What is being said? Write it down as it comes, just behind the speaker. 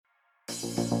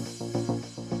Hello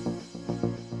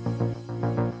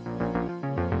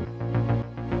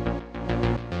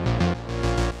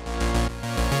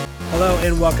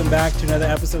and welcome back to another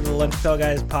episode of the Lunch Pail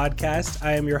Guys podcast.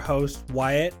 I am your host,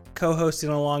 Wyatt, co-hosting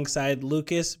alongside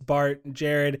Lucas, Bart,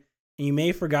 Jared, and you may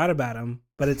have forgot about him,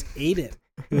 but it's Aiden,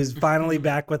 who is finally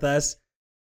back with us.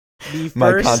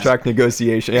 My contract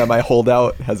negotiation, my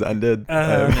holdout has ended.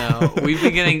 No, we've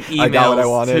been getting emails. I got what I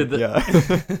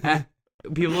wanted.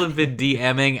 People have been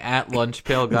DMing at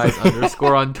lunchpailguys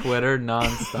 _ on Twitter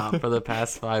nonstop for the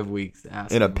past 5 weeks.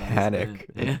 In a panic,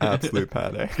 an absolute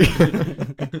panic.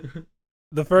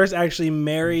 The first actually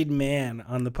married man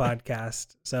on the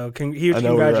podcast. So huge I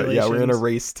know congratulations. we're in a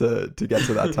race to get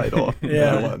to that title.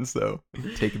 Yeah. So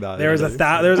take that. There was a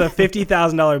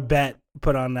 $50,000 bet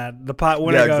put on that. The pot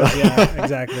winner goes. Yeah,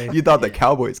 exactly. You thought the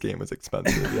Cowboys game was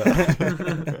expensive.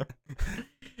 Yeah.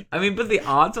 I mean, but the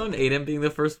odds on Aiden being the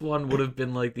first one would have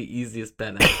been like the easiest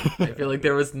bet ever. I feel like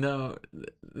there was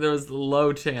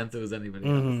low chance it was anybody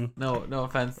else. No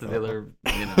offense to the other,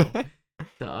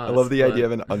 to us, I love the idea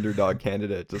of an underdog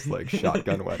candidate just like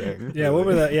shotgun wedding. Yeah, what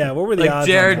were the odds?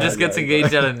 Jared just gets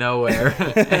engaged out of nowhere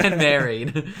and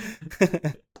married.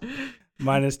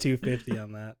 Minus 250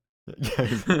 on that.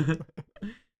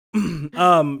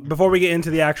 Before we get into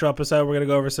the actual episode, we're gonna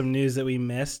go over some news that we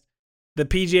missed. The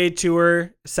PGA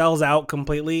Tour sells out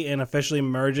completely and officially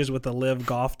merges with the Live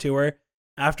Golf Tour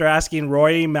after asking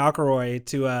Rory McIlroy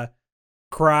to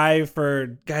cry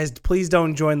for, guys, please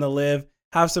don't join the Live.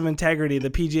 Have some integrity. The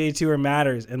PGA Tour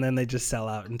matters. And then they just sell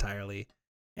out entirely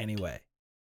anyway.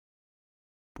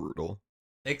 Brutal.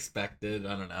 Expected.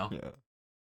 I don't know.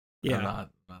 Yeah. I'm not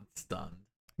stunned.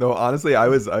 No, honestly, I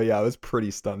was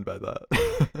pretty stunned by that.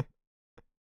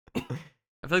 I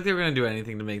feel like they were going to do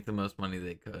anything to make the most money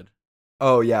they could.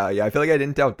 Oh, yeah. I feel like I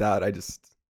didn't doubt that. I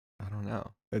don't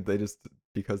know. They just,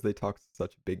 because they talked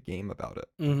such a big game about it,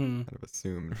 kind of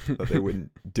assumed that they wouldn't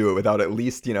do it without at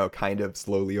least, kind of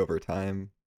slowly over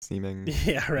time seeming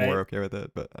more okay with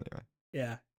it. But anyway.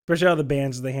 Yeah. Especially all the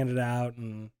bands they handed out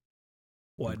and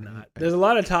whatnot. There's a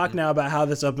lot of talk now about how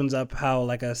this opens up how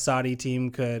like a Saudi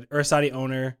team or a Saudi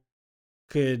owner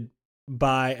could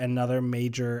buy another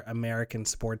major American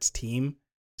sports team.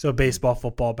 So baseball,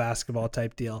 football, basketball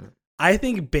type deal. I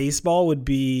think baseball would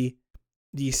be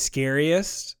the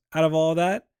scariest out of all of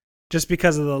that, just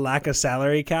because of the lack of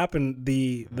salary cap and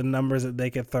the numbers that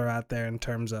they could throw out there in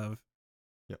terms of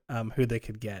who they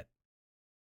could get. As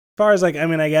far as I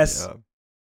guess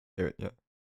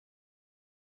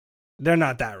they're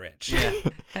not that rich. Yeah.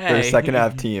 Hey. They're a second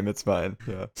half team. It's fine.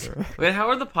 Yeah. Wait, how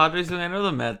are the Padres doing? I know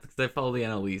the Mets, because I follow the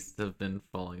NL East, have been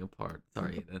falling apart.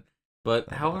 Sorry, Ethan.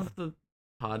 But how have the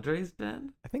Padres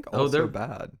been? I think they're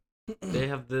bad. They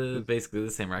have basically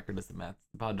the same record as the Mets.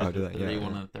 The Padres are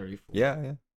 31 and 34.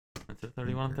 Yeah. Mets are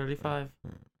 31 and 35.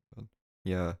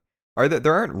 Yeah.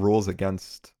 There aren't rules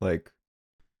against like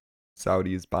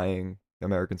Saudis buying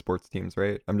American sports teams,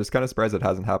 right? I'm just kind of surprised it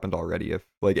hasn't happened already. If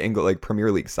like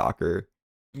Premier League soccer,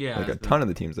 like a ton of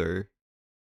the teams are,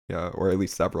 or at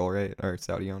least several, right, are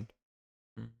Saudi owned.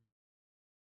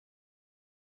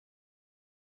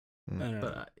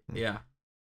 But yeah,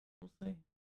 we'll see.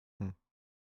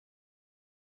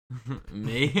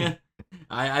 Me?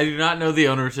 I do not know the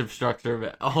ownership structure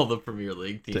of all the Premier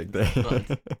League teams.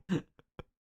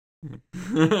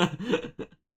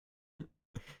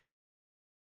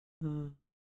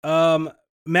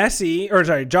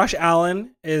 Josh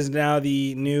Allen is now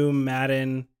the new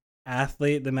Madden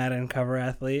athlete, the Madden cover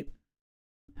athlete.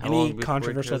 Any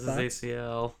controversial thoughts?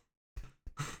 ACL?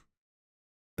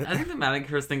 I think the Madden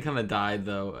curse thing kind of died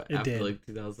though after like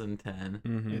 2010.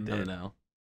 It did. I don't know.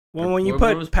 Well, when you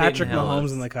put Patrick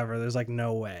Mahomes in the cover, there's like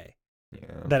no way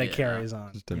that it carries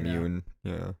on. Just immune.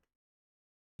 Yeah.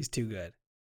 He's too good.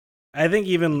 I think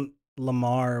even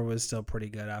Lamar was still pretty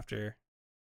good after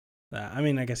that. I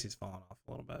mean, I guess he's fallen off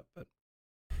a little bit, but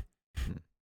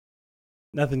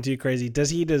nothing too crazy. Does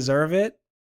he deserve it?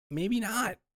 Maybe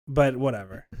not, but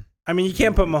whatever. I mean, you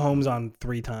can't put Mahomes on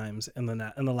 3 times in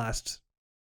the last,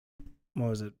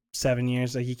 7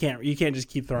 years? Like you can't just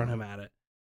keep throwing him at it.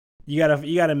 You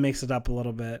gotta mix it up a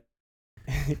little bit.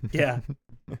 Yeah.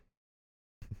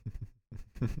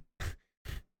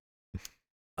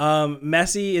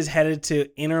 Messi is headed to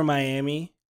Inter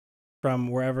Miami from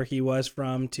wherever he was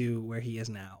from to where he is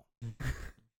now.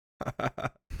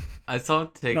 I saw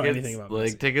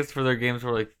tickets. Tickets for their games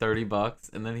were like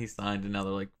 $30, and then he signed, and now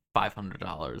they're like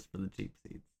 $500 for the cheap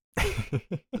seats.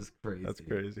 It's crazy. That's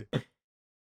crazy.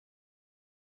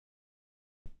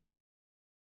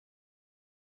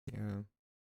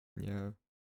 Yeah.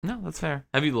 No, that's fair.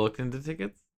 Have you looked into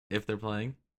tickets if they're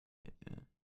playing? Yeah.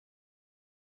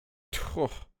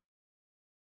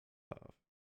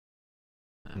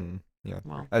 Yeah.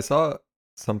 Well, I saw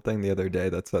something the other day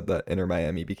that said that Inter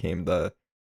Miami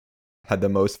had the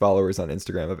most followers on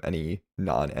Instagram of any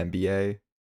non-NBA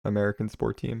American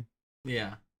sport team.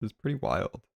 yeah, It was pretty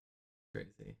wild.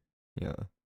 crazy. Yeah.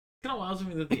 It's kind of wild to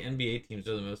me that the NBA teams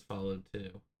are the most followed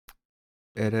too.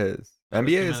 It is. Never NBA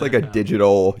seen is an like a NFL.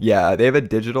 digital, yeah, they have a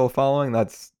digital following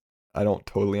that's I don't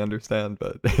totally understand,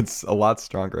 but it's a lot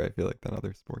stronger, I feel like, than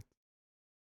other sports.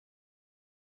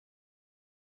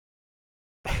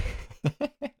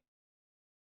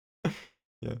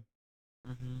 Yeah.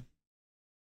 Mm-hmm.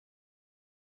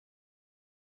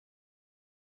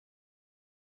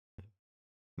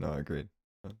 No, I agreed.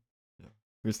 Yeah.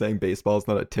 You're saying baseball is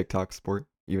not a TikTok sport,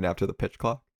 even after the pitch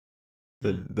clock?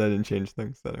 That didn't change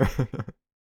things.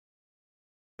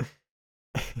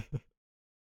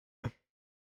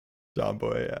 John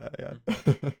Boy, yeah.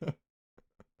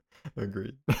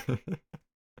 Agreed.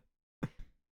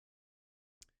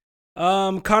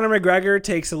 Conor McGregor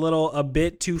takes a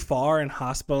bit too far and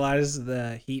hospitalizes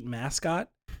the Heat mascot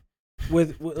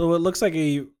with what looks like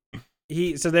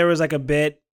so there was like a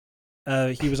bit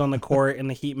he was on the court and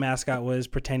the Heat mascot was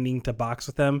pretending to box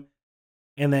with him,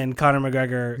 and then Conor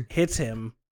McGregor hits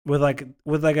him with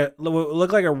what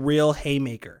looked like a real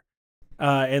haymaker,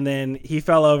 and then he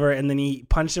fell over and then he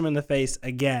punched him in the face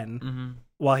again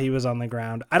while he was on the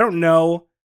ground. I don't know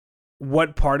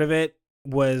what part of it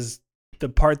was the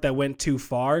part that went too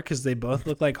far because they both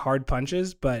look like hard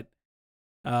punches, but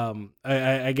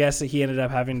I guess that he ended up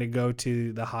having to go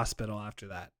to the hospital after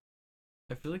that.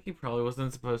 I feel like he probably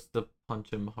wasn't supposed to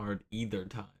punch him hard either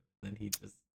time. Then he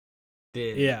just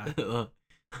did. Yeah.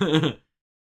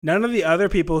 None of the other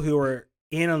people who were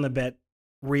in on the bet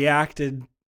reacted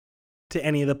to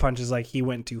any of the punches like he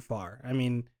went too far. I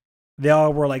mean, they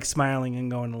all were like smiling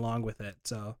and going along with it.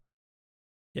 So,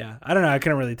 yeah, I don't know. I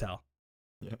couldn't really tell.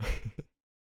 Yeah.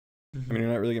 I mean,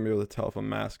 you're not really gonna be able to tell if a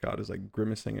mascot is like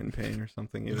grimacing in pain or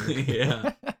something either.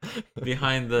 Yeah.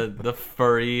 Behind the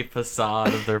furry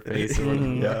facade of their face or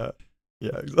whatever.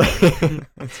 Yeah, exactly.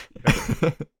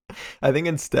 I think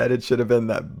instead it should have been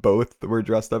that both were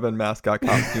dressed up in mascot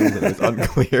costumes and it was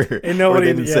unclear. And nobody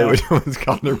didn't say which one was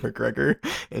Conor McGregor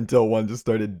until one just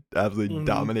started absolutely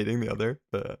dominating the other.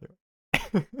 But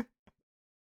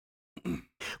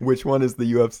which one is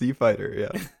the UFC fighter?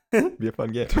 Yeah, be a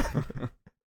fun game.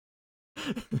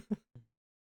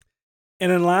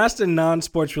 And in last and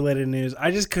non-sports related news, I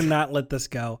just could not let this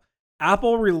go.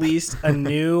 Apple released a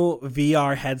new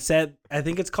VR headset. I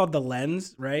think it's called the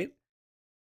Lens, right?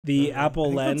 The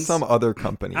Apple Lens. Some other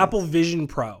company. Apple Vision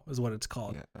Pro is what it's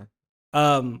called.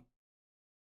 Yeah.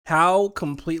 How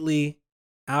completely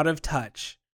out of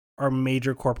touch are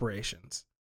major corporations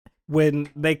when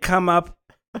they come up?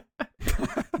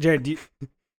 Jared, do you...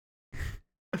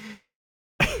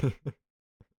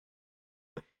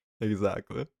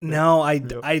 Exactly. No, I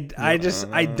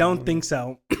don't think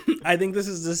so. I think this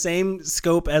is the same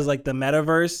scope as like the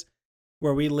metaverse,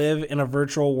 where we live in a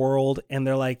virtual world and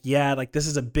they're like, yeah, like this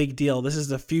is a big deal. This is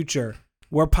the future.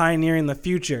 We're pioneering the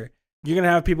future. You're going to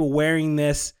have people wearing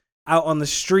this out on the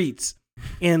streets.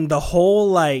 And the whole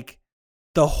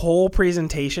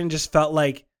presentation just felt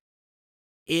like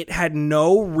it had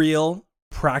no real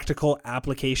practical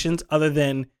applications other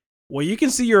than, well, you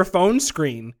can see your phone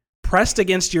screen pressed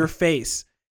against your face.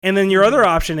 And then your other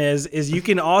option is you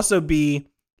can also be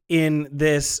in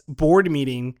this board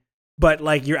meeting, but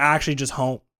like you're actually just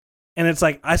home. And it's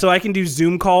like, so I can do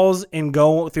Zoom calls and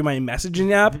go through my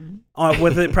messaging app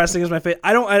with it pressed against my face.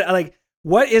 I like,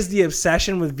 what is the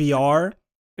obsession with VR?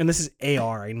 And this is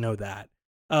AR, I know that.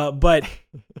 But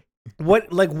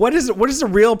what is the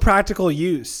real practical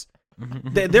use?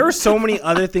 There are so many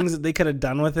other things that they could have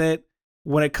done with it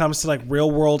when it comes to like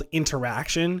real world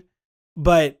interaction.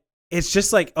 But it's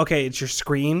just like, okay, it's your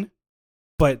screen,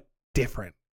 but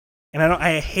different. And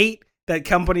I hate that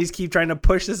companies keep trying to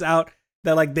push this out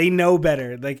that like they know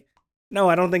better. Like, no,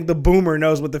 I don't think the boomer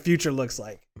knows what the future looks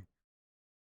like.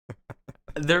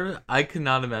 I could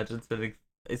not imagine spending.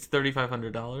 It's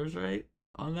 $3,500, right?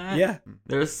 On that? Yeah.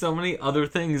 There's so many other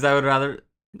things I would rather.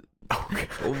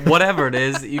 Whatever it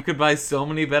is, you could buy so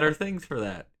many better things for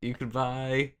that. You could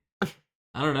buy,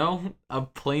 I don't know, a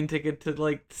plane ticket to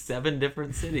like 7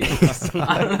 different cities.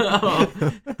 I don't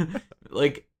know.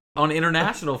 Like on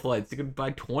international flights, you could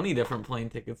buy 20 different plane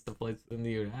tickets to flights in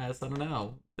the US. I don't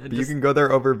know. You can go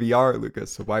there over VR,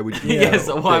 Lucas. So why would you? Yeah,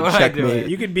 so why would I do it?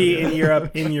 You could be in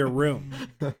Europe in your room.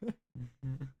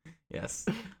 Yes.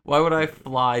 Why would I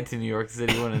fly to New York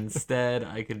City when instead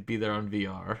I could be there on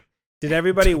VR? Did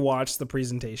everybody watch the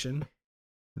presentation?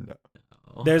 No.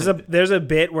 There's a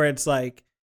bit where it's like,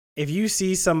 if you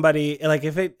see somebody, like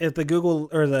if the Google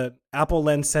or the Apple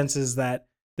Lens senses that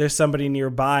there's somebody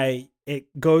nearby, it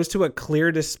goes to a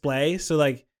clear display. So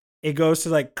like it goes to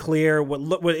like clear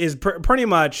what is pretty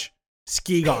much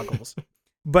ski goggles,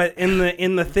 but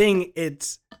in the thing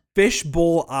it's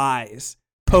fishbowl eyes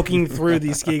poking through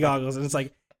these ski goggles, and it's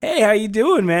like, hey, how you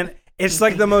doing, man? It's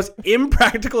like the most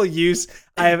impractical use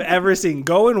I have ever seen.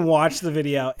 Go and watch the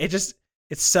video. It's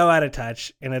so out of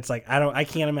touch, and it's like I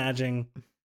can't imagine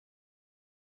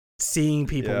seeing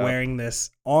people wearing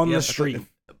this on the street.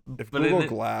 If Google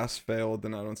Glass failed,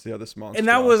 then I don't see how this monster. And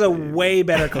that was a way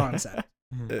better concept.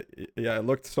 It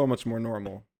looked so much more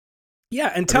normal.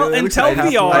 Yeah, until I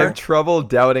VR. have trouble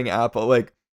doubting Apple.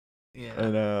 Like, Yeah. I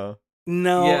know.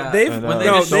 No, Yeah, they've when they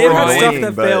no, destroy they have stuff it,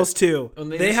 that but- fails too. When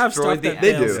They have destroyed stuff that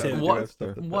the fails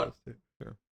Apple- too. What?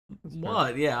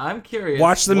 What? Yeah, I'm curious.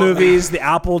 Watch the What- movies, the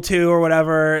Apple II or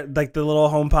whatever, like the little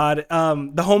HomePod.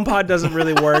 The HomePod doesn't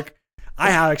really work.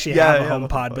 I actually have a the HomePod,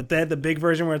 HomePod. but they had the big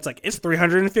version where it's like it's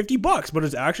 $350, but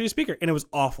it's actually a speaker, and it was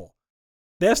awful.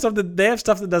 They have stuff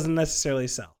that doesn't necessarily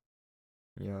sell.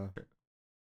 Yeah.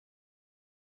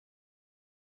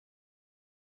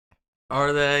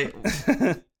 Are they?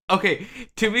 Okay,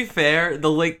 to be fair, the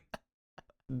LinkedIn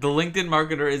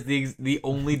marketer is the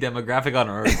only demographic on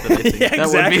earth that I think Yeah, that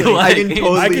exactly. would be like. I can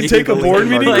totally I can see take the a board LinkedIn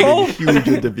meeting marketing call. huge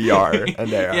into VR, and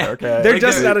they are Yeah. okay. They're Like,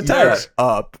 just out of touch.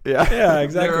 Up, yeah. Yeah,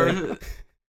 exactly.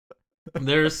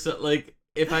 There's so, like,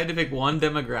 if I had to pick one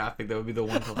demographic, that would be the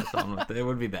one to latch on with. It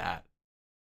would be that.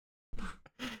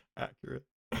 Accurate.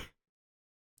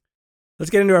 Let's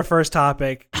get into our first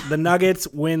topic. The Nuggets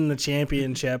win the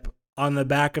championship on the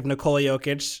back of Nikola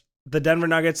Jokic. The Denver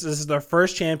Nuggets, this is their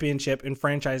first championship in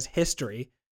franchise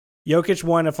history. Jokic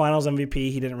won a finals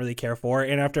MVP he didn't really care for,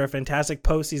 and after a fantastic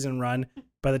postseason run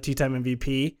by the two-time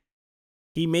MVP,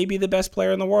 he may be the best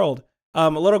player in the world. A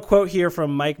little quote here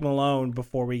from Mike Malone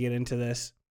before we get into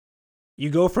this. You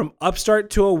go from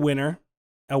upstart to a winner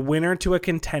to a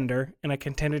contender, and a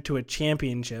contender to a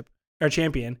champion.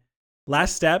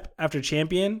 Last step after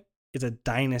champion is a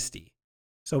dynasty.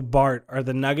 So Bart, are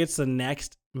the Nuggets the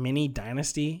next mini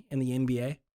dynasty in the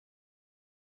NBA?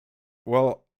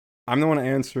 Well, I'm the one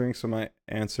answering, so my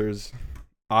answer's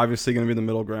obviously going to be the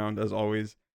middle ground, as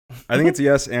always. I think it's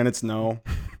yes and it's no.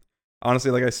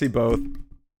 Honestly, like I see both.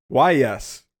 Why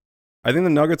yes? I think the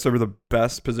Nuggets are the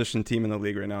best positioned team in the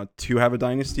league right now to have a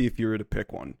dynasty if you were to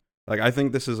pick one. Like, I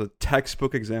think this is a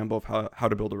textbook example of how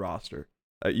to build a roster.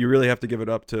 You really have to give it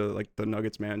up to like the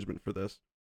Nuggets management for this.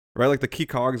 Right? Like the key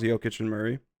cogs, Jokic and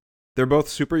Murray, they're both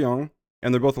super young,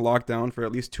 and they're both locked down for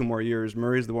at least 2 more years.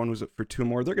 Murray's the one who's up for 2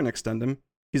 more. They're going to extend him.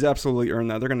 He's absolutely earned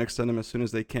that. They're going to extend him as soon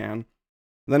as they can. And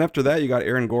then after that, you got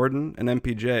Aaron Gordon and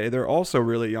MPJ. They're also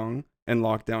really young and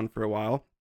locked down for a while.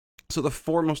 So the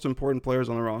 4 most important players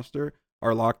on the roster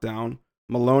are locked down.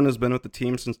 Malone has been with the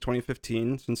team since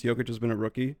 2015, since Jokic has been a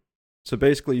rookie. So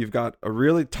basically, you've got a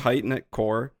really tight-knit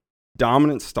core,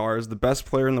 dominant stars, the best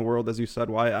player in the world, as you said,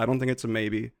 Wyatt. I don't think it's a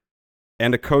maybe.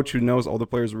 And a coach who knows all the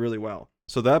players really well.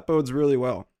 So that bodes really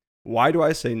well. Why do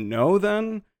I say no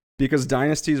then? Because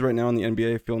dynasties right now in the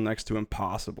NBA feel next to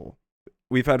impossible.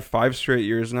 We've had 5 straight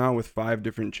years now with 5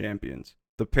 different champions.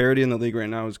 The parity in the league right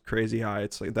now is crazy high.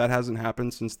 It's like that hasn't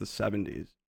happened since the 70s,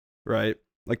 right?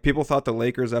 Like people thought the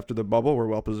Lakers after the bubble were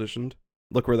well positioned.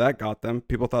 Look where that got them.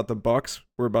 People thought the Bucks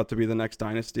were about to be the next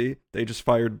dynasty. They just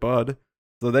fired Bud,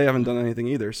 so they haven't done anything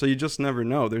either. So you just never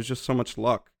know. There's just so much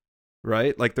luck,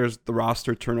 right? Like there's the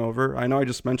roster turnover. I know I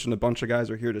just mentioned a bunch of guys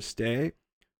are here to stay,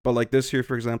 but like this year,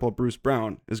 for example, Bruce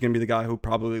Brown is going to be the guy who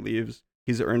probably leaves.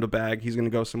 He's earned a bag. He's going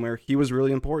to go somewhere. He was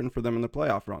really important for them in the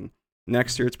playoff run.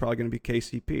 Next year, it's probably going to be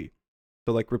KCP.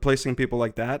 So like replacing people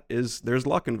like that there's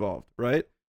luck involved, right?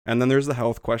 And then there's the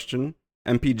health question.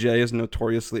 MPJ is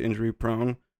notoriously injury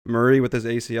prone. Murray with his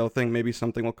ACL thing, maybe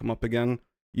something will come up again.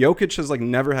 Jokic has like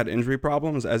never had injury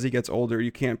problems. As he gets older,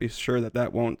 you can't be sure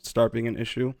that won't start being an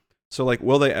issue. So like,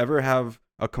 will they ever have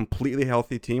a completely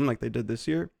healthy team like they did this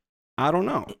year? I don't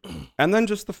know. And then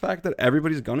just the fact that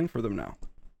everybody's gunning for them now,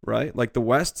 right? Like the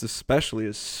West especially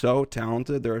is so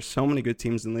talented. There are so many good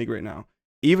teams in the league right now.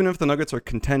 Even if the Nuggets are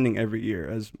contending every year,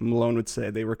 as Malone would say,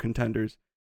 they were contenders.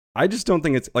 I just don't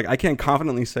think it's like I can't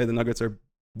confidently say the Nuggets are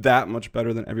that much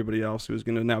better than everybody else who's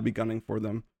going to now be gunning for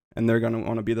them. And they're going to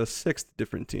want to be the 6th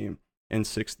different team in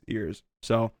 6 years.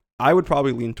 So I would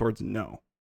probably lean towards no.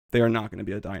 They are not going to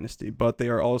be a dynasty, but they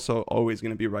are also always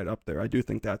going to be right up there. I do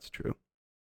think that's true.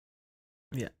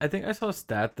 Yeah, I think I saw a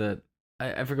stat that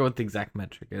I forget what the exact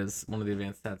metric is, one of the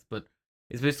advanced stats, but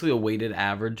it's basically a weighted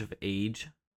average of age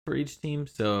for each team.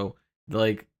 So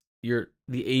like the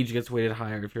age gets weighted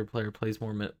higher if your player plays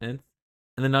more minutes. And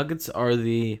the Nuggets are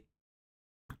the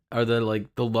are the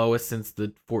lowest since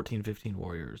the 14-15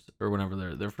 Warriors or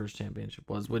whenever their first championship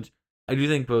was, which I do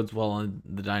think bodes well on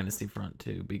the Dynasty front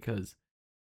too, because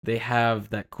they have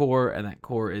that core, and that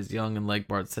core is young, and like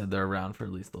Bart said, they're around for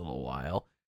at least a little while.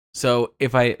 So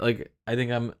if I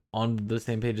think I'm on the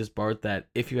same page as Bart that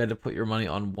if you had to put your money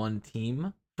on one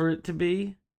team for it to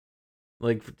be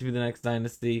the next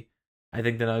Dynasty, I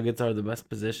think the Nuggets are the best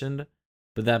positioned.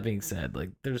 But that being said,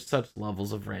 there's such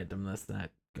levels of randomness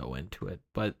that go into it.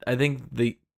 But I think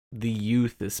the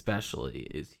youth especially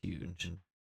is huge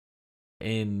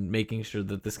in making sure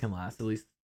that this can last at least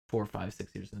 4, 5,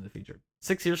 6 years in the future.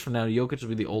 6 years from now, Jokic will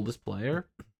be the oldest player,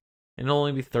 and he'll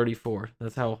only be 34.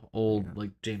 That's how old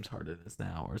James Harden is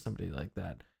now, or somebody like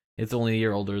that. It's only a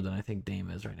year older than I think Dame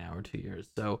is right now, or 2 years.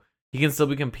 So he can still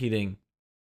be competing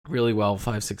really well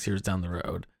 5, 6 years down the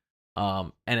road.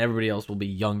 And everybody else will be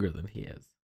younger than he is.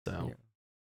 So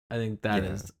I think that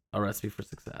is a recipe for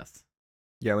success.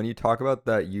 Yeah, when you talk about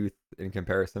that youth in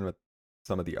comparison with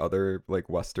some of the other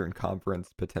Western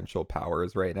Conference potential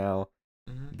powers right now,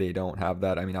 they don't have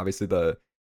that. I mean, obviously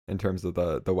in terms of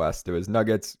the West, it was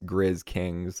Nuggets, Grizz,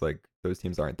 Kings, those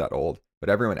teams aren't that old, but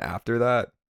everyone after that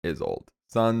is old.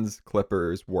 Suns,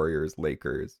 Clippers, Warriors,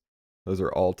 Lakers. Those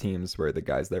are all teams where the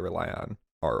guys they rely on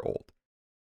are old.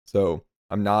 So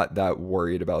I'm not that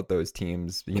worried about those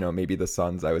teams. Maybe the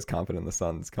Suns, I was confident in the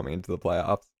Suns coming into the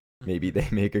playoffs. Maybe they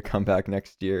make a comeback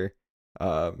next year.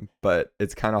 But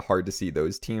it's kind of hard to see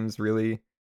those teams really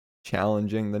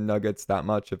challenging the Nuggets that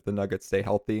much if the Nuggets stay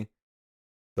healthy.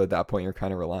 So at that point, you're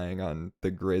kind of relying on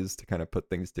the Grizz to kind of put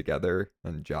things together,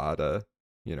 and Ja to,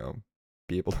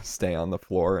 be able to stay on the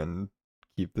floor and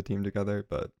keep the team together.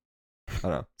 But I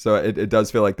don't know. So it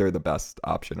does feel like they're the best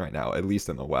option right now, at least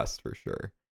in the West for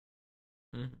sure.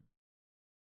 Mm-hmm.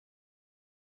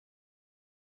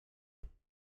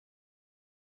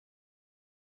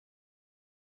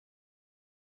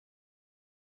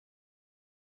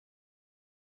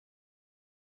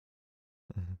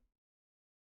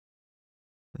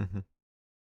 Mm-hmm.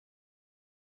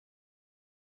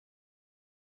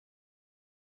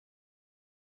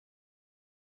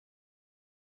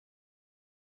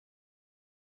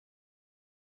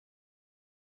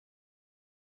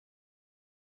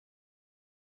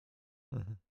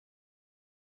 Mm-hmm.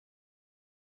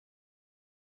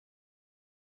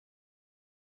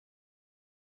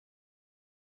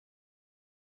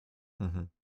 Mm-hmm.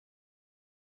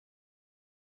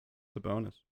 The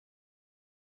bonus.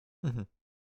 Mm-hmm.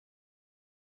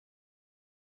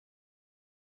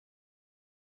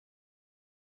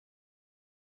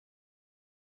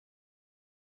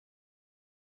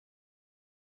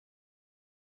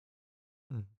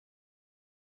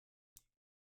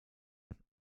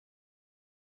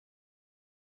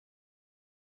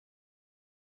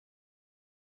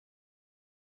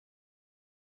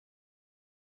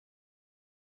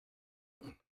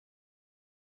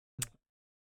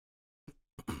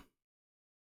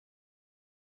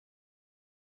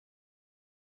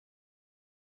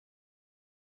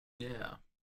 Yeah.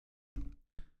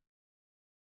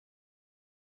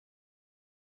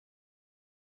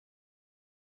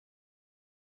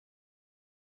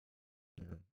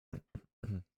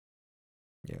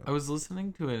 Yeah. I was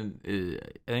listening to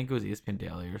I think it was ESPN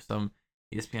Daily or some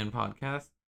ESPN podcast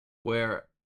where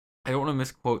I don't want to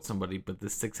misquote somebody, but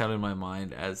this sticks out in my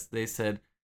mind as they said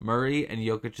Murray and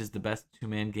Jokic is the best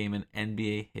two-man game in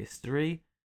NBA history,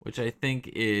 which I think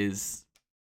is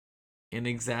an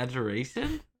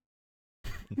exaggeration.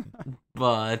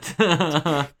 But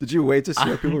did you wait to see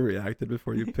how people reacted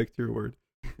before you picked your word?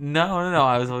 No.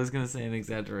 I was always gonna say an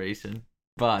exaggeration,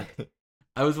 but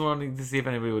I was wanting to see if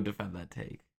anybody would defend that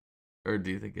take, or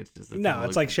do you think it's just no?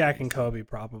 It's like Shaq and Kobe,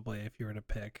 probably, if you were to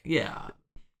pick. Yeah.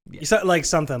 So,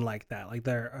 something like that.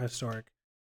 They're historic.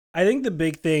 I think the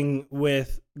big thing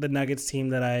with the Nuggets team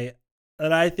that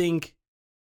I think,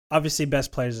 obviously,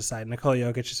 best players aside, Nikola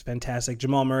Jokic is fantastic.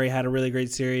 Jamal Murray had a really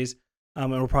great series. And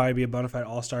will probably be a bona fide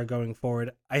all-star going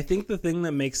forward. I think the thing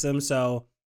that makes them so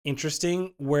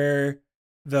interesting, where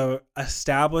the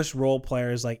established role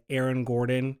players like Aaron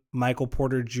Gordon, Michael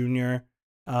Porter Jr.,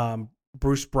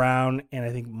 Bruce Brown, and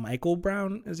I think Michael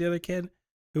Brown is the other kid,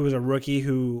 who was a rookie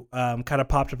who kind of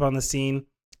popped up on the scene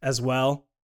as well.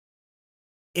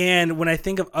 And when I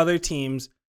think of other teams,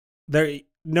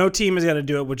 no team is going to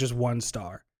do it with just one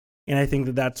star. And I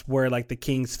think that's where the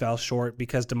Kings fell short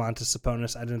because Domantas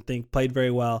Sabonis, I didn't think, played very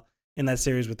well in that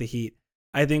series with the Heat.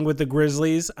 I think with the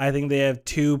Grizzlies, I think they have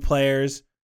two players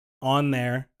on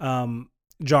there, John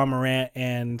Morant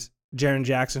and Jaren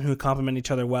Jackson, who complement each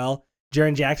other well.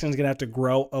 Jaren Jackson is going to have to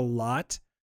grow a lot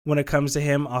when it comes to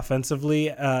him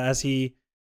offensively as he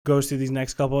goes through these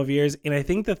next couple of years. And I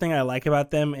think the thing I like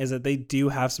about them is that they do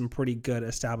have some pretty good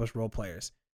established role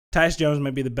players. Tyus Jones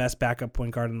might be the best backup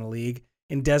point guard in the league,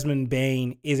 and Desmond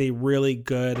Bane is a really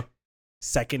good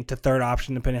second to third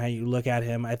option, depending on how you look at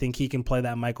him. I think he can play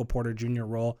that Michael Porter Jr.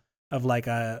 role of like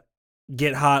a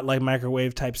get hot, like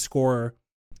microwave type scorer.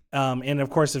 And of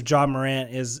course, if Ja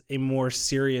Morant is a more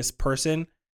serious person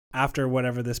after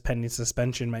whatever this pending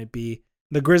suspension might be,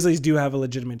 the Grizzlies do have a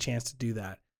legitimate chance to do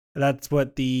that. That's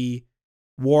what the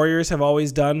Warriors have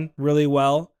always done really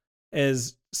well.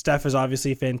 Is Steph is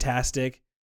obviously fantastic,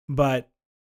 and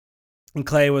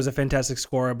Clay was a fantastic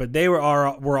scorer, but they were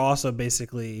also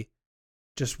basically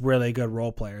just really good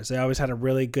role players. They always had a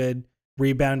really good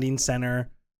rebounding center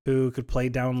who could play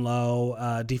down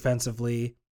low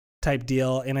defensively type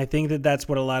deal. And I think that that's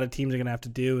what a lot of teams are going to have to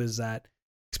do, is that,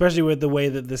 especially with the way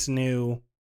that this new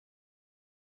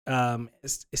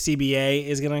CBA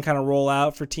is going to kind of roll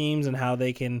out for teams and how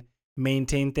they can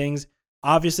maintain things.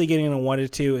 Obviously, getting a 1 to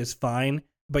 2 is fine,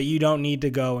 but you don't need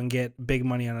to go and get big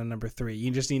money on a number 3.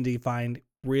 You just need to find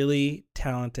really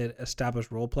talented, established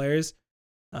role players,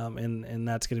 and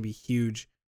that's going to be huge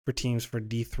for teams for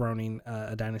dethroning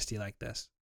a dynasty like this.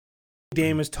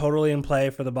 Dame is totally in play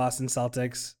for the Boston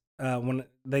Celtics. When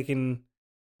they can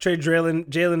trade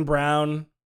Jaylen Brown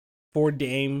for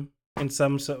Dame in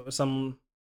some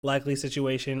likely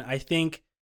situation. I think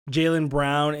Jaylen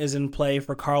Brown is in play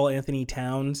for Karl Anthony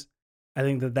Towns. I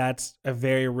think that that's a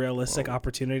very realistic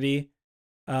opportunity.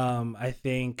 I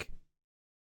think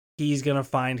he's gonna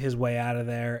find his way out of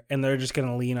there, and they're just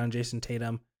gonna lean on Jason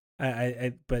Tatum.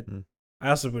 But I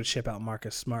also would ship out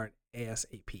Marcus Smart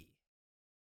ASAP.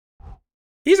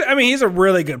 He's a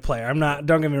really good player.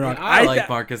 Don't get me wrong. Yeah, I like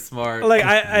Marcus Smart. Like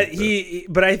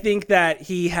but I think that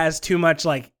he has too much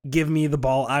like, give me the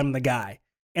ball, I'm the guy.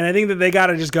 And I think that they got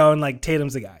to just go and like,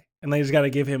 Tatum's the guy, and they just got to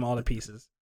give him all the pieces.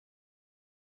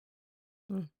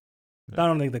 I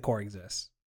don't think the core exists.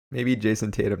 Maybe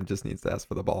Jason Tatum just needs to ask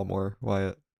for the ball more,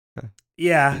 Wyatt.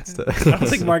 Yeah. I don't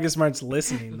think Marcus Smart's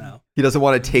listening though. He doesn't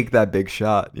want to take that big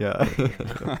shot. Yeah.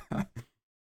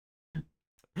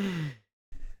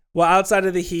 Well, outside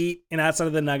of the Heat and outside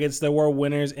of the Nuggets, there were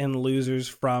winners and losers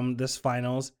from this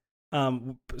finals.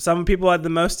 Some people had the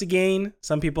most to gain.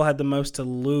 Some people had the most to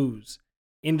lose,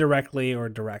 indirectly or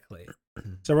directly.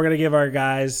 So we're going to give our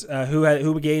guys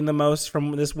who gained the most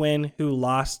from this win, who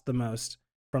lost the most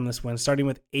from this win, starting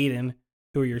with Aiden.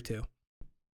 Who are your two?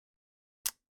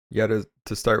 Yeah,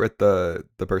 to start with the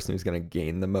person who's going to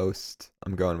gain the most,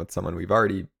 I'm going with someone we've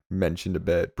already mentioned a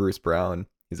bit, Bruce Brown.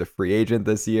 He's a free agent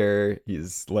this year.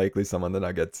 He's likely someone the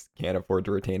Nuggets can't afford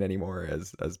to retain anymore,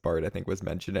 as Bart, I think, was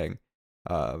mentioning.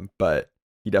 But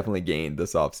he definitely gained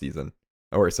this offseason.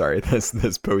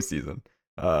 This postseason.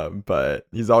 But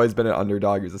he's always been an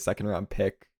underdog. He was a second-round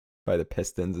pick by the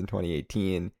Pistons in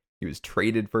 2018. He was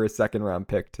traded for a second-round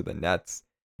pick to the Nets.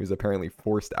 He was apparently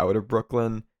forced out of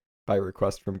Brooklyn by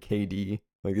request from KD.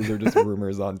 Like, these are just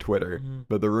rumors on Twitter.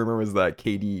 But the rumor was that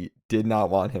KD did not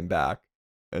want him back.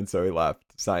 And so he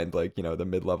left, signed the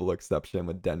mid-level exception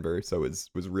with Denver. So it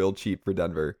was real cheap for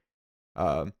Denver.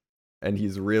 And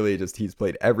he's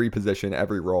played every position,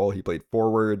 every role. He played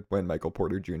forward when Michael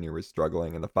Porter Jr. was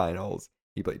struggling in the finals.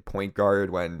 He played point guard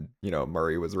when,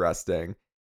 Murray was resting.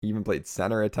 He even played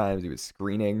center at times. He was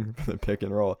screening for the pick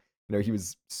and roll. He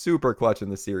was super clutch in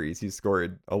the series. He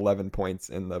scored 11 points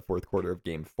in the fourth quarter of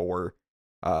Game 4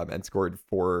 and scored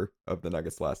 4 of the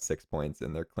Nuggets' last 6 points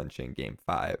in their clinching Game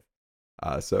 5.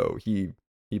 So he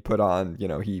put on,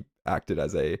 he acted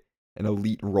as an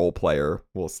elite role player,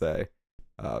 we'll say.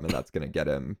 And that's going to get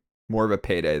him more of a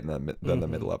payday than the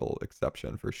mid-level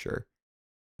exception for sure.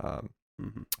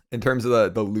 In terms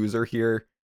of the loser here,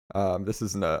 this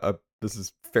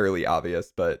is fairly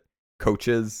obvious, but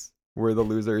coaches were the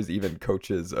losers, even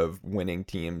coaches of winning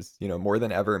teams, more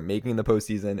than ever. Making the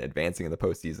postseason, advancing in the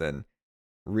postseason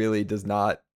really does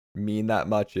not mean that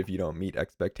much if you don't meet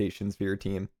expectations for your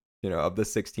team. Of the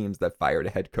 6 teams that fired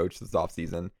a head coach this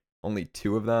offseason, only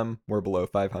 2 of them were below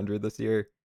 500 this year.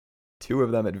 2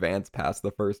 of them advanced past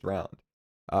the first round.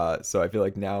 So I feel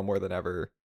like now more than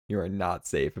ever, you are not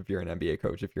safe if you're an NBA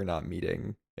coach, if you're not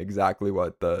meeting exactly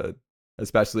what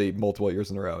especially multiple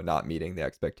years in a row, not meeting the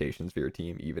expectations for your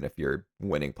team, even if you're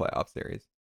winning playoff series.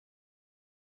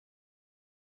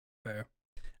 Fair.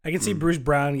 I can see Bruce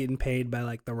Brown getting paid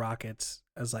by the Rockets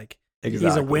as exactly.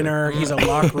 He's a winner. He's a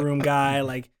locker room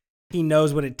guy. He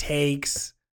knows what it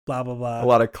takes. Blah blah blah. A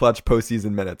lot of clutch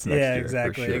postseason minutes next year.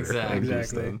 Exactly. For sure.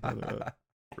 Exactly.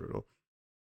 Brutal.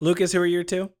 Lucas, who are your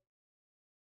two?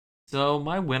 So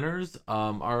my winners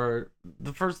are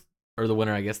the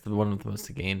winner, I guess, the one with the most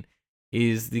to gain,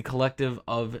 is the collective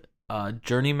of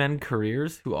journeyman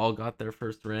careers who all got their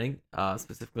first ring.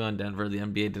 Specifically on Denver, the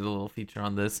NBA did a little feature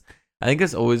on this. I think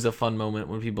it's always a fun moment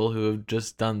when people who have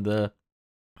just done the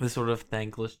sort of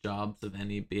thankless jobs of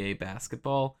NBA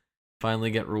basketball finally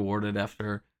get rewarded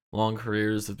after long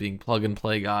careers of being plug and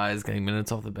play guys, getting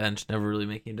minutes off the bench, never really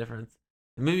making a difference.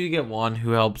 And maybe you get one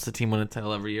who helps the team win a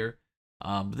title every year.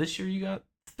 But this year you got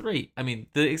 3. I mean,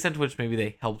 the extent to which maybe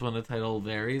they helped win a title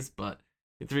varies, but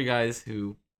 3 guys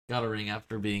who got a ring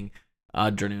after being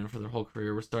journeyman for their whole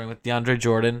career. We're starting with DeAndre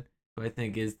Jordan, who I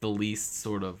think is the least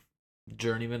sort of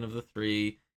journeyman of the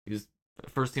 3. He was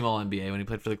first team All NBA when he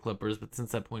played for the Clippers, but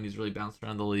since that point he's really bounced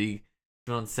around the league. He's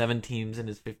been on 7 teams in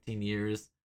his 15 years.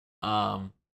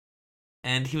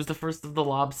 And he was the first of the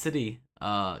Lob City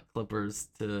Clippers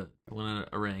to win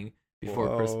a ring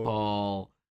before Chris Paul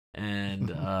and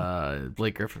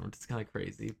Blake Griffin, which is kind of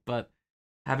crazy. But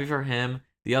happy for him.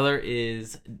 The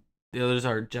others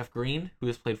are Jeff Green, who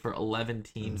has played for 11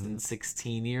 teams in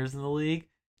 16 years in the league.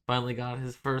 Finally got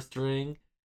his first ring.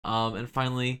 And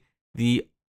finally, the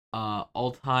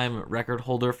all-time record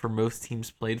holder for most teams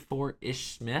played for,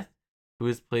 Ish Smith, who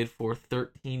has played for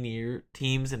 13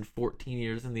 teams and 14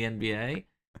 years in the NBA,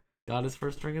 got his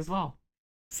first ring as well.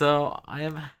 So I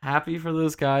am happy for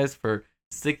those guys for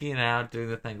sticking it out, doing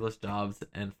the thankless jobs,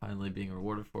 and finally being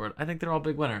rewarded for it. I think they're all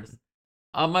big winners.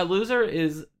 My loser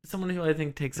is someone who I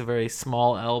think takes a very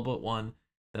small L, but one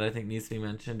that I think needs to be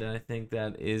mentioned, and I think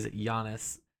that is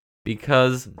Giannis,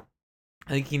 because I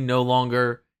think he no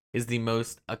longer is the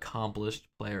most accomplished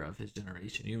player of his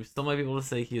generation. You still might be able to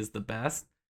say he is the best,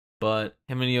 but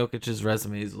him and Jokic's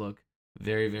resumes look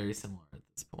very, very similar at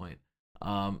this point.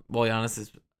 Well, Giannis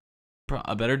is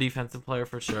a better defensive player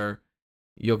for sure.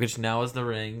 Jokic now has the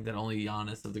ring that only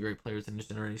Giannis of the great players in his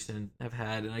generation have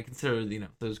had, and I consider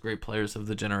those great players of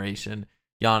the generation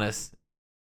Giannis,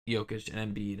 Jokic,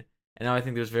 and Embiid. And now I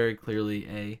think there's very clearly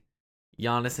a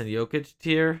Giannis and Jokic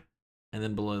tier, and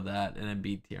then below that an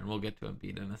Embiid tier, and we'll get to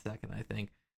Embiid in a second, I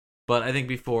think. But I think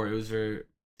before it was to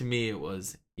me it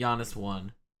was Giannis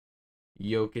 1,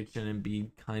 Jokic and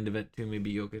Embiid kind of at 2,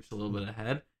 maybe Jokic a little bit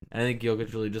ahead. And I think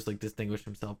Jokic really just distinguished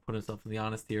himself, put himself in the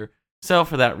Giannis tier. So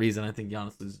for that reason, I think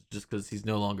Giannis is just because he's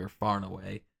no longer far and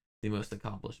away the most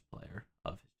accomplished player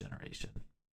of his generation.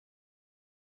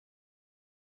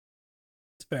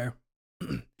 It's fair.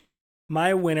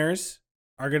 My winners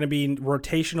are going to be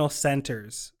rotational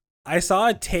centers. I saw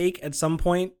a take at some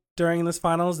point during this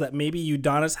finals that maybe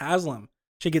Udonis Haslem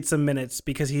should get some minutes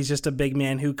because he's just a big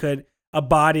man a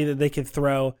body that they could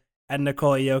throw at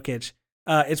Nikola Jokic.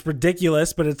 It's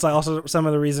ridiculous, but it's also some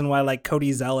of the reason why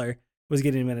Cody Zeller was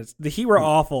getting minutes. The Heat were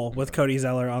awful with Cody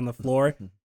Zeller on the floor,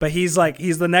 but he's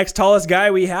the next tallest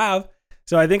guy we have.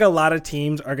 So I think a lot of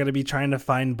teams are going to be trying to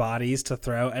find bodies to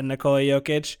throw at Nikola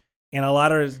Jokic, and a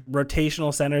lot of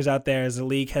rotational centers out there as the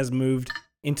league has moved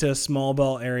into a small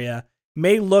ball area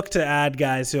may look to add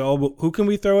guys who can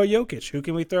we throw at Jokic? Who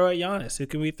can we throw at Giannis? Who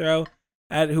can we throw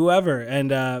at whoever?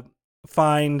 And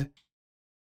find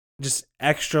just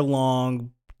extra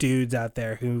long dudes out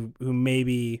there who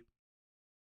maybe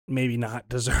not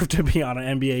deserve to be on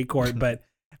an NBA court, but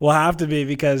will have to be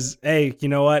because, hey, you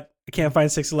know what? I can't find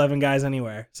 6'11" guys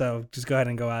anywhere. So just go ahead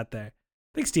and go out there.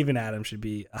 I think Steven Adams should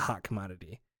be a hot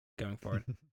commodity going forward.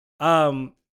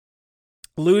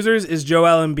 Losers is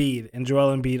Joel Embiid and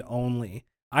Joel Embiid only.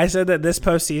 I said that this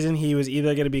postseason he was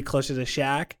either going to be closer to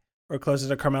Shaq or closer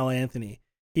to Carmelo Anthony.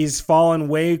 He's fallen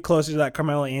way closer to that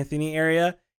Carmelo Anthony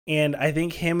area, and I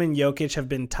think him and Jokic have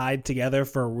been tied together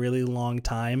for a really long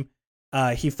time.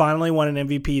 He finally won an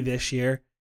MVP this year,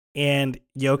 and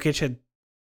Jokic had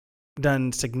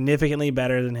done significantly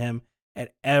better than him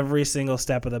at every single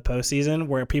step of the postseason,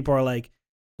 where people are like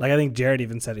I think Jared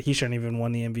even said it, he shouldn't even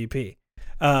won the MVP.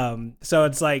 So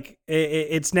it's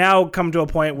it's now come to a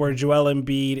point where Joel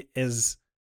Embiid is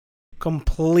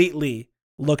completely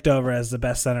looked over as the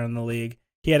best center in the league.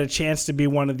 He had a chance to be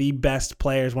one of the best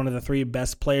players, one of the 3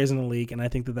 best players in the league, and I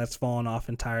think that that's fallen off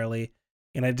entirely.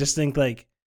 And I just think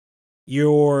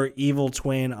your evil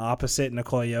twin opposite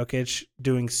Nikola Jokic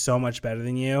doing so much better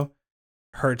than you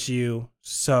hurts you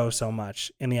so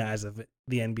much in the eyes of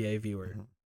the NBA viewer.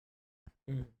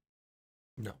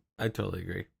 No, I totally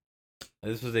agree.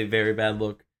 This was a very bad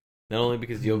look, not only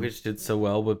because Jokic did so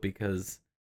well, but because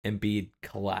Embiid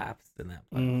collapsed in that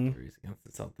playoff series against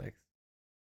the Celtics.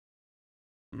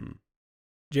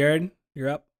 Jared, you're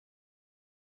up.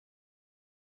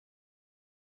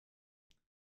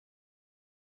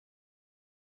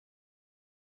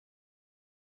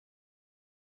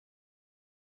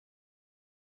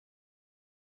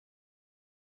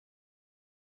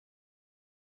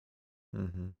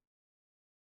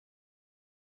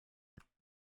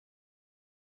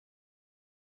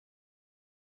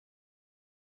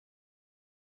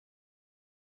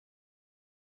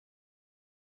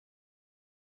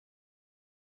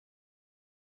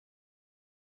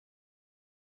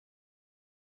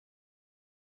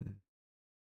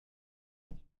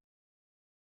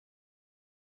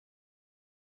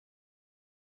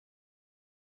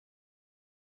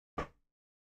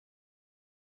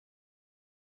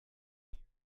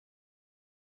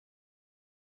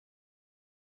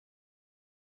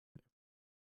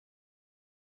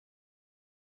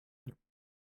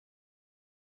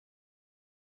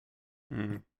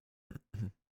 Mm.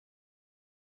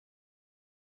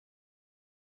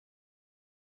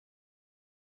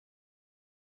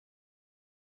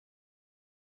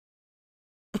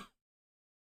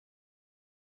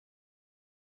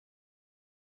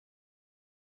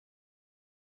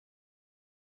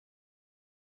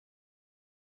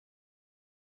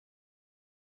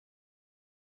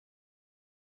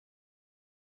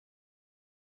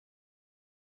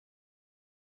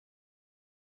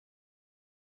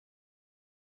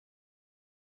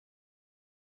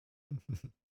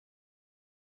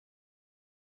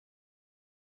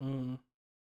 Mm.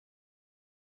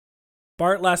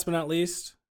 Bart, last but not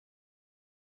least.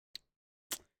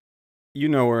 You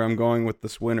know where I'm going with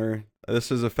this winner.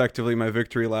 This is effectively my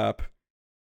victory lap.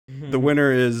 The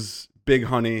winner is Big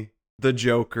Honey, the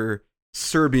Joker,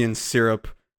 Serbian syrup.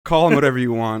 Call him whatever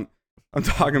you want. I'm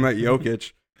talking about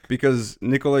Jokic because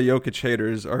Nikola Jokic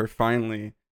haters are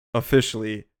finally,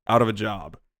 officially out of a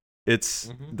job.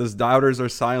 It's those doubters are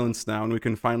silenced now, and we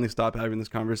can finally stop having this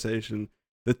conversation.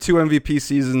 The 2 MVP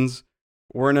seasons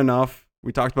weren't enough.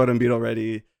 We talked about Embiid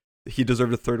already. He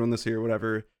deserved a third one this year,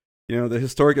 whatever. You know, the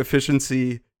historic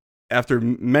efficiency after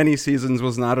many seasons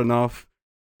was not enough.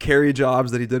 Carry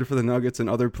jobs that he did for the Nuggets and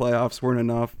other playoffs weren't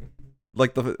enough.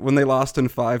 Like when they lost in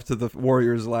 5 to the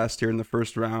Warriors last year in the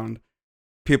first round,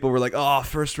 people were like, "Oh,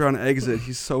 first round exit.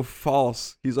 He's so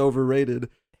false. He's overrated."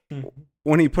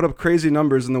 When he put up crazy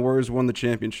numbers and the Warriors won the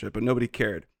championship, but nobody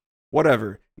cared.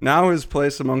 Whatever. Now his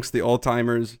place amongst the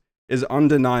all-timers is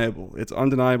undeniable. It's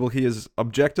undeniable. He is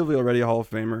objectively already a Hall of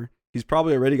Famer. He's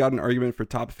probably already got an argument for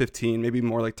top 15, maybe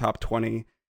more like top 20.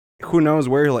 Who knows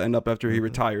where he'll end up after he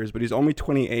retires, but he's only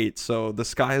 28, so the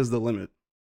sky is the limit.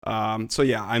 So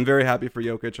yeah, I'm very happy for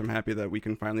Jokic. I'm happy that we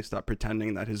can finally stop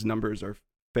pretending that his numbers are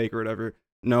fake or whatever.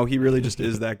 No, he really just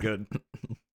is that good.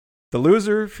 The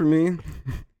loser for me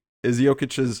is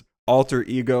Jokic's alter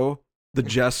ego, the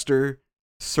jester,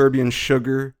 Serbian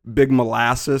sugar, big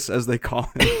molasses, as they call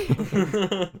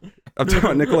him. I'm talking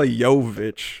about Nikola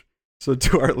Jovic. So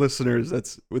to our listeners,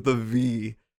 that's with a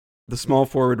V, the small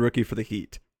forward rookie for the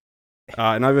Heat.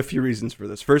 And I have a few reasons for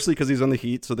this. Firstly, because he's on the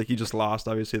Heat, so that he just lost,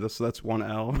 obviously, so that's one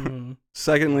L.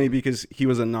 Secondly, because he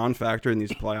was a non-factor in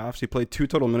these playoffs. He played 2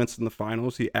 total minutes in the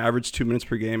finals. He averaged 2 minutes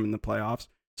per game in the playoffs.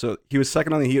 So he was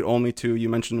second on the Heat only to, you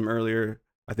mentioned him earlier,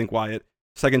 I think Wyatt,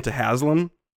 second to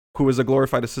Haslam, who was a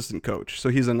glorified assistant coach. So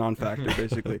he's a non-factor,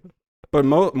 basically. But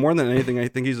more than anything, I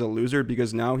think he's a loser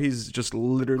because now he's just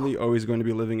literally always going to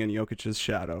be living in Jokic's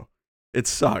shadow. It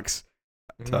sucks.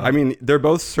 I mean, they're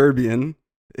both Serbian.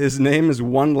 His name is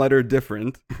 1 letter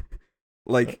different.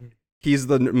 Like, he's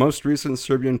the most recent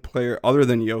Serbian player other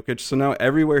than Jokic. So now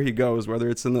everywhere he goes, whether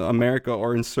it's in America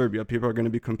or in Serbia, people are going to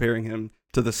be comparing him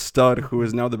to the stud who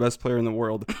is now the best player in the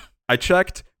world. I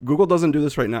checked. Google doesn't do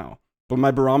this right now. But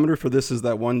my barometer for this is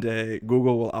that one day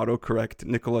Google will autocorrect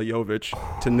Nikola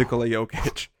Jovic to Nikola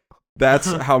Jokic. That's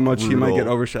how much he might get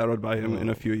overshadowed by him in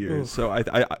a few years. So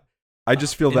I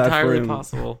just feel bad for him. Entirely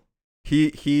possible.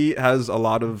 He has a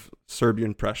lot of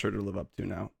Serbian pressure to live up to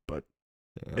now, but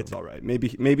it's all right.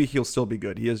 Maybe he'll still be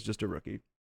good. He is just a rookie.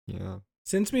 Yeah.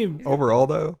 Since we Overall,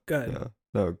 though, good. yeah.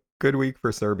 No, good week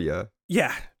for Serbia.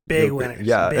 Yeah, big winners.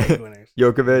 Yeah. Big winners.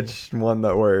 Djokovic won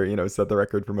that, or set the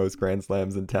record for most Grand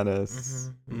Slams in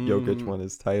tennis. Jokic won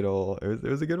his title. It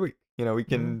was a good week. We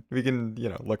can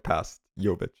look past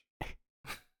Jovic.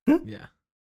 Yeah.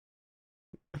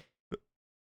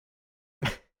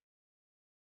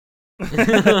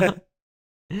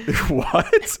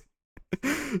 What?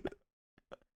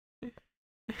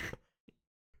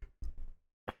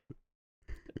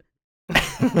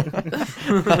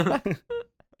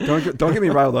 Don't get me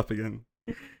riled up again.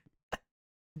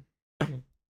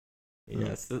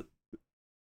 Yes.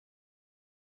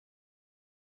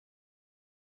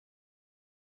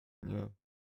 Yeah.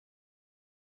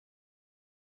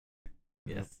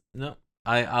 Yes. No.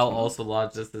 I'll also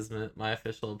lodge this as my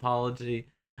official apology.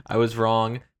 I was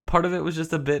wrong. Part of it was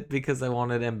just a bit because I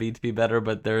wanted Embiid to be better,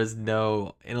 but there is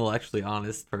no intellectually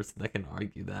honest person that can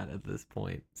argue that at this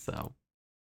point. So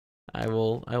I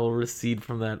will recede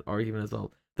from that argument as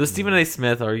well. Though Stephen A.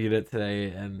 Smith argued it today,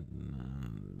 and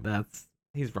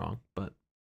he's wrong, but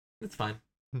it's fine.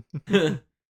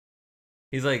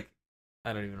 He's like,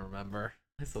 I don't even remember.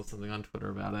 I saw something on Twitter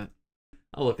about it.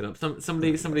 I'll look it up.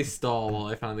 Somebody stall while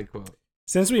I find the quote.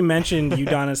 Since we mentioned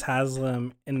Udonis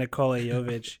Haslem and Nikola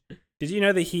Jovic, did you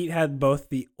know the Heat had both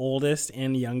the oldest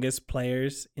and youngest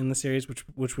players in the series,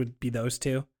 which would be those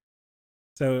two?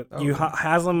 So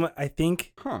Haslem, I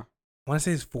think, I want to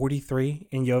say is 43,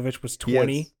 and Jovic was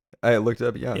 20. I looked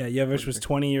up. Yeah. Yeah, Jovic was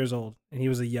 20 years old, and he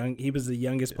was the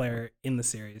youngest player in the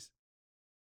series.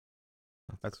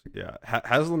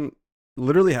 Haslam,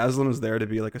 literally Haslam is there to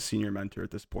be like a senior mentor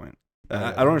at this point.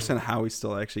 I don't understand how he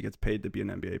still actually gets paid to be an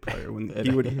NBA player when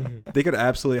they could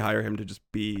absolutely hire him to just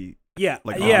be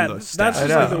like on the staff. That's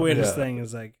just like the weirdest thing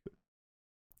is like,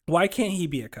 why can't he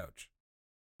be a coach?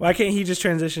 Why can't he just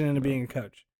transition into being a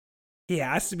coach? He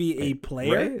has to be a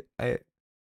player. Right?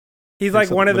 He's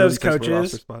like one of those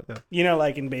coaches, spot, you know,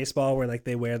 like in baseball where like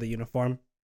they wear the uniform.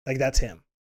 Like that's him,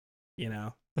 you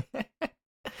know.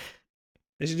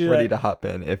 They should do Ready that. to hop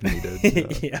in if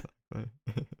needed. Yeah.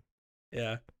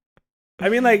 Yeah. I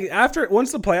mean, like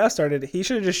once the playoffs started, he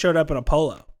should have just showed up in a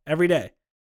polo every day.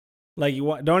 Like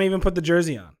don't even put the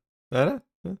jersey on. Yeah.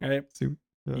 Right?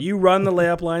 Yeah. You run the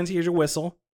layup lines. Here's your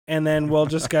whistle, and then we'll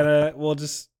just get a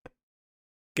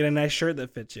nice shirt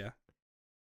that fits you.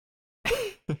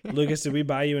 Lucas, did we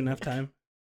buy you enough time?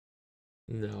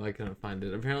 No, I couldn't find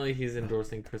it. Apparently, he's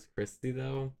endorsing Chris Christie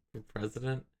though for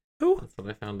president. Who? That's what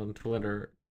I found on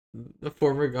Twitter. The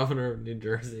former governor of New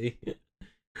Jersey.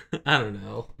 I don't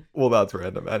know. Well, that's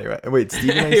random. Anyway, wait,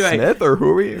 Stephen A. Anyway. Smith or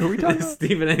who are we talking about?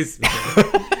 Stephen A. Smith.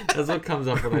 That's what comes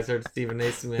up when I search Stephen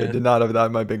A. Smith. I did not have that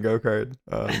in my bingo card.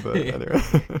 But anyway.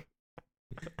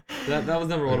 That was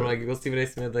number one when I googled Stephen A.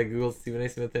 Smith. I googled Stephen A.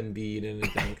 Smith Embiid and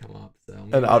it didn't come up. So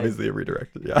And obviously it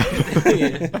redirected, yeah.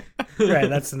 Yeah. Right,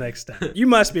 that's the next step. You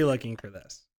must be looking for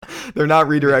this. They're not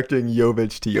redirecting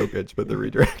Jovic to Jokic, but they're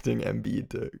redirecting Embiid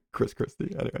to Chris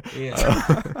Christie. Anyway.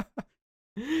 Yeah.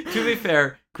 To be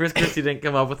fair, Chris Christie didn't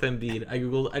come up with Embiid.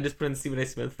 I just put in Stephen A.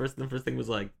 Smith first, and the first thing was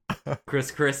like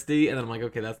Chris Christie, and then I'm like,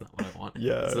 okay, that's not what I want.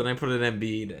 Yeah. So then I put in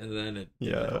Embiid, and then it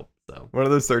didn't help. So One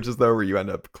of those searches though where you end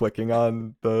up clicking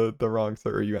on the wrong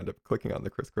search, or you end up clicking on the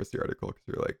Chris Christie article because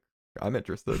you're like, I'm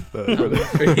interested.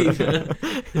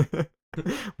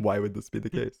 Why would this be the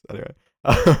case? Anyway.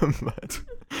 But,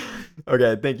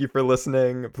 okay, thank you for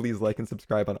listening. Please like and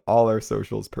subscribe on all our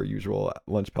socials per usual.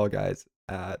 Lunchpal Guys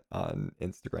on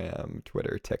Instagram,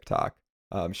 Twitter, TikTok.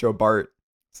 Show Bart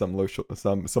some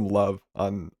love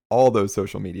on all those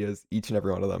social medias, each and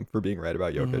every one of them, for being right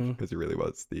about Jokic, because he really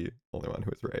was the only one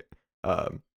who was right.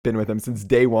 Been with him since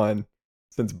day one,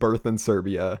 since birth in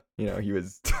Serbia. You know, he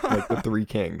was like the Three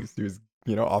Kings. He was,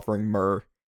 offering myrrh.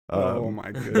 Oh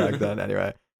my god. Back then,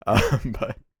 anyway.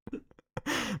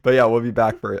 But yeah, we'll be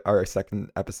back for our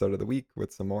second episode of the week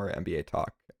with some more NBA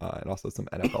talk and also some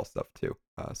NFL stuff too.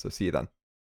 So see you then.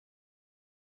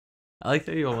 I like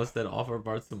that you almost did offer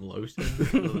Bart some lotion.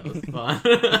 That was fun.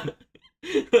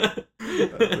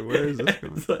 Where is this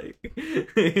going? It's like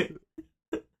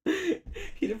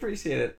he'd appreciate it.